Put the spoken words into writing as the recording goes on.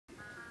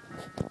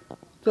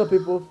So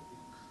people,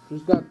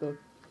 just got the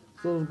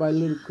Souls by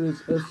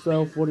Ludacris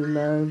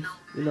sl49.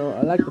 You know,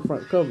 I like the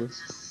front cover.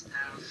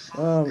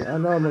 I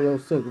know I'm a little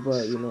sick,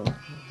 but you know,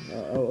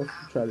 I'll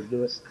try to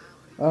do it.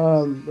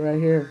 Right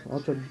here,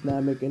 ultra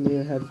dynamic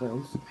in-ear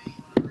headphones.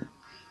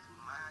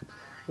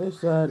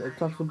 This side, it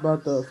talks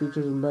about the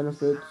features and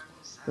benefits,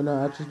 but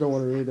no, I just don't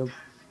want to read them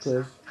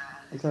because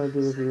I'm trying to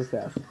do this really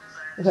fast.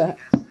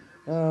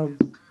 um,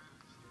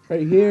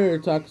 right here,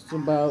 it talks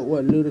about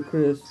what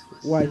Ludacris,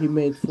 why he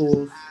made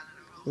fools,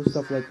 and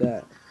stuff like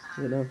that.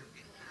 You know.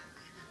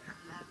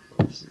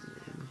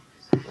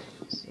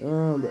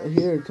 But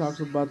here it talks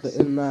about the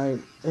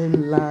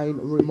inline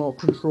remote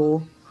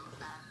control,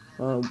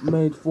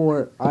 made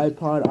for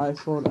iPod,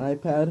 iPhone,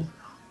 iPad.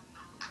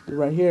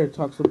 Right here it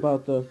talks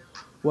about the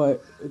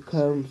what it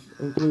comes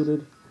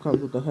included.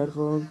 Comes with the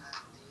headphone,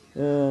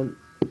 and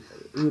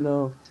you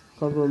know,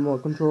 comes with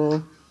remote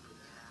control.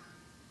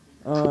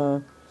 Uh,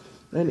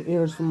 and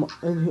ears,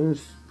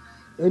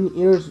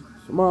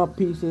 small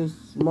pieces,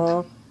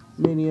 small,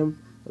 medium,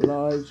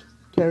 large,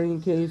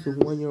 carrying case with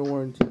 1 year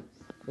warranty.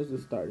 Let's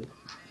get started.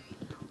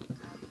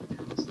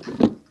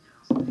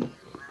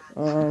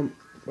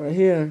 Right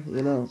here,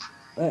 you know,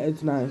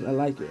 it's nice. I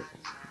like it.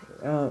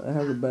 It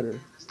has a better.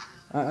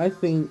 I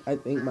think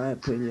my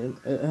opinion,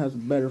 it has a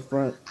better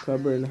front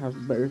cover and it has a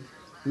better,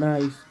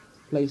 nice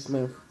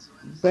placement,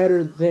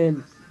 better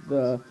than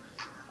the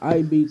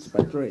iBeats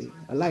by Dre.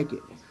 I like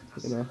it.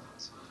 You know,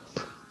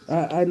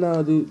 I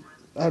know the.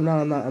 I know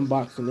I'm not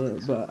unboxing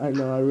it, but I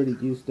know I already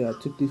used that.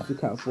 I took these to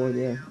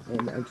California,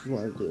 and I just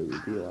wanted to do a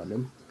review on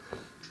them.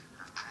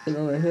 You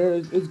know, right here,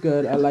 it's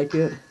good. I like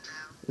it.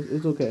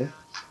 It's okay.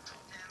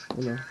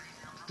 You know,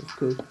 it's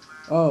cool.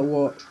 Oh,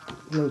 well,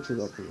 let me take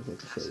off so I can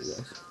show you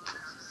guys.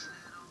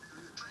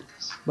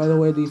 By the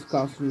way, these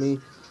cost me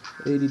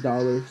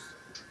 $80,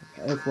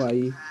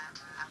 FYE.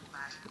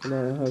 And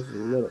then it has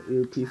little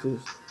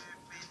earpieces.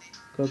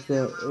 Cause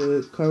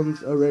it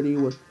comes already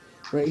with,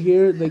 right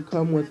here, they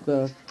come with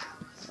the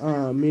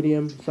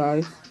medium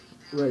size.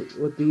 Right,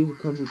 with these, it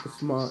comes with the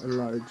small and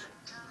large.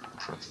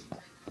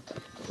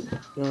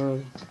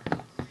 You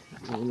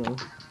know,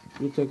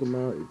 you take them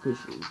out, you push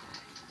it,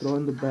 throw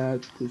in the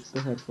bag, push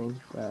the headphones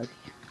back.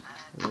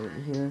 Right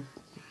here.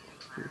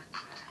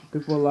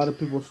 A lot of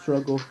people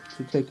struggle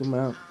to take them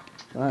out.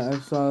 I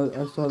saw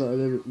the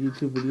other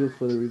YouTube videos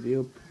for the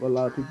review. A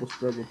lot of people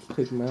struggle to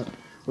take them out.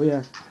 Well,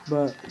 yeah,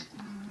 but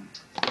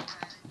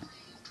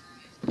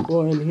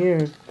well, in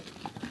here,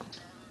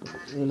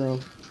 you know,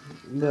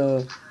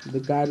 the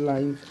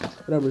guidelines,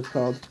 whatever it's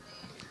called,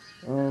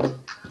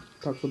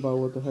 talks about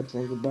what the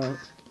headphones about.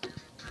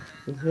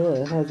 And here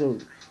it has a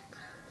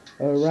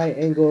right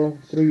angle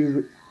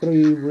three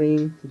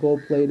ring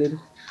gold plated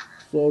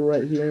sole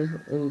right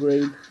here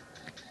engraved.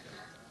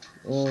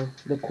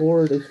 The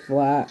cord is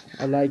flat.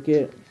 I like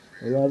it.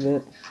 I love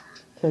it.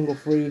 Tangle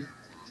free.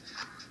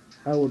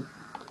 I would.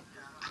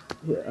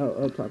 Yeah,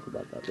 I'll talk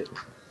about that later.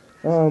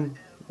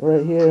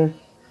 Right here,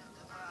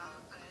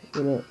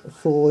 you know,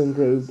 soul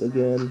engraved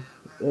again.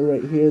 And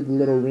right here, the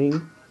little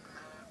ring.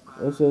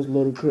 It says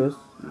ludacris.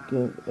 You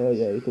can. Oh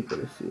yeah, you can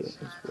better see it.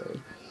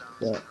 Display.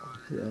 But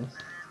yeah,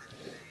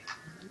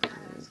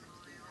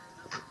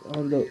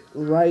 on the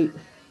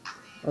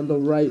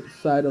right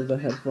side of the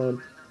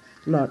headphone,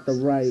 not the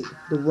right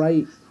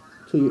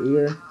to your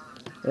ear.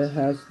 It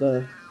has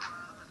the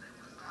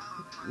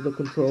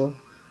control,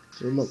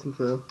 remote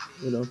control.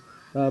 You know,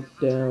 up,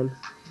 down,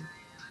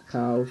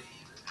 house.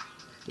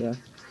 Yeah.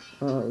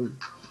 Um,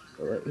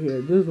 right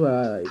here. This is what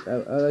I like.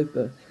 I like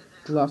the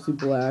glossy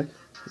black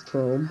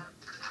chrome.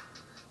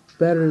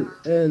 Better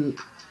than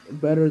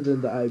the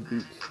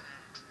iBeats.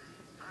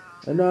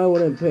 I know I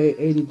wouldn't pay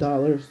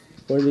 $80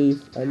 for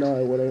these. I know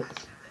I wouldn't.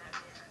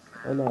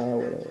 I know I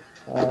wouldn't.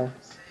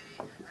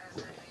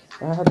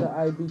 I had the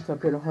iBeats. I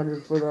paid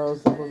 $100 for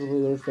those.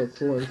 Supposedly they're so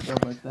cool and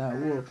stuff like that.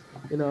 Well,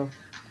 you know,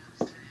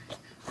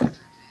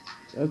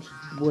 I just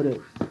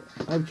wouldn't.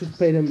 I just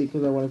paid them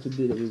because I wanted to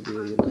do the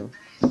review. You know,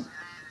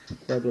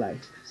 thug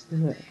life.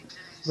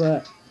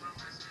 But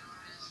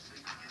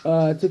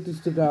I took this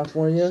to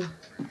California.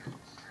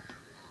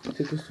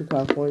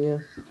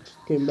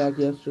 Came back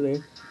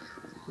yesterday.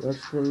 I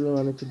just really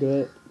wanted to do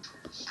it.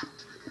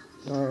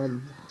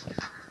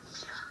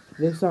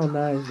 They sound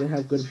nice. They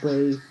have good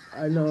bass.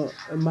 I know,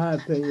 in my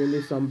opinion,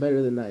 they sound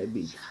better than Night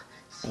Beats.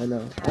 I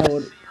know. I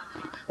would,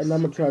 and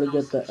I'm gonna try to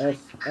get the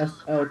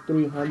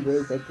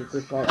sl300. I think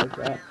they call it like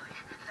that.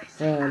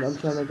 And I'm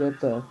trying to get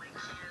the,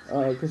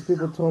 cause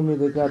people told me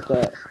they got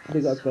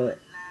the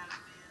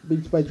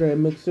Beats by Dre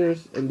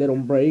mixers and they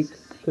don't break.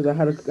 Cause I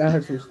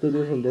had some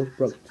studios and those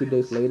broke 2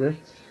 days later.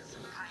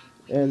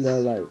 And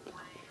they're like,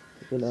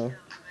 you know,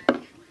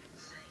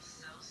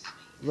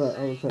 but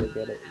I'm gonna try to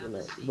get it, you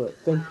know. But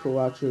thanks for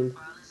watching.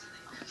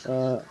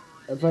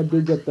 If I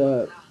do get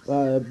the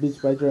Beats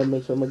by Dre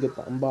mix, I'm gonna get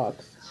the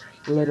unbox.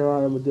 Later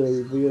on, I'm gonna do a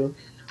review.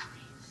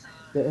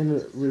 The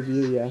end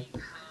review, yeah,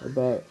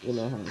 about you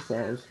know how it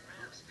sounds.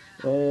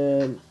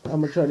 And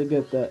I'm gonna try to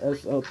get the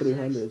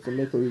sl300 to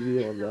make a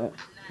review on that.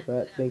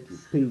 Alright, thank you.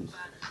 Peace.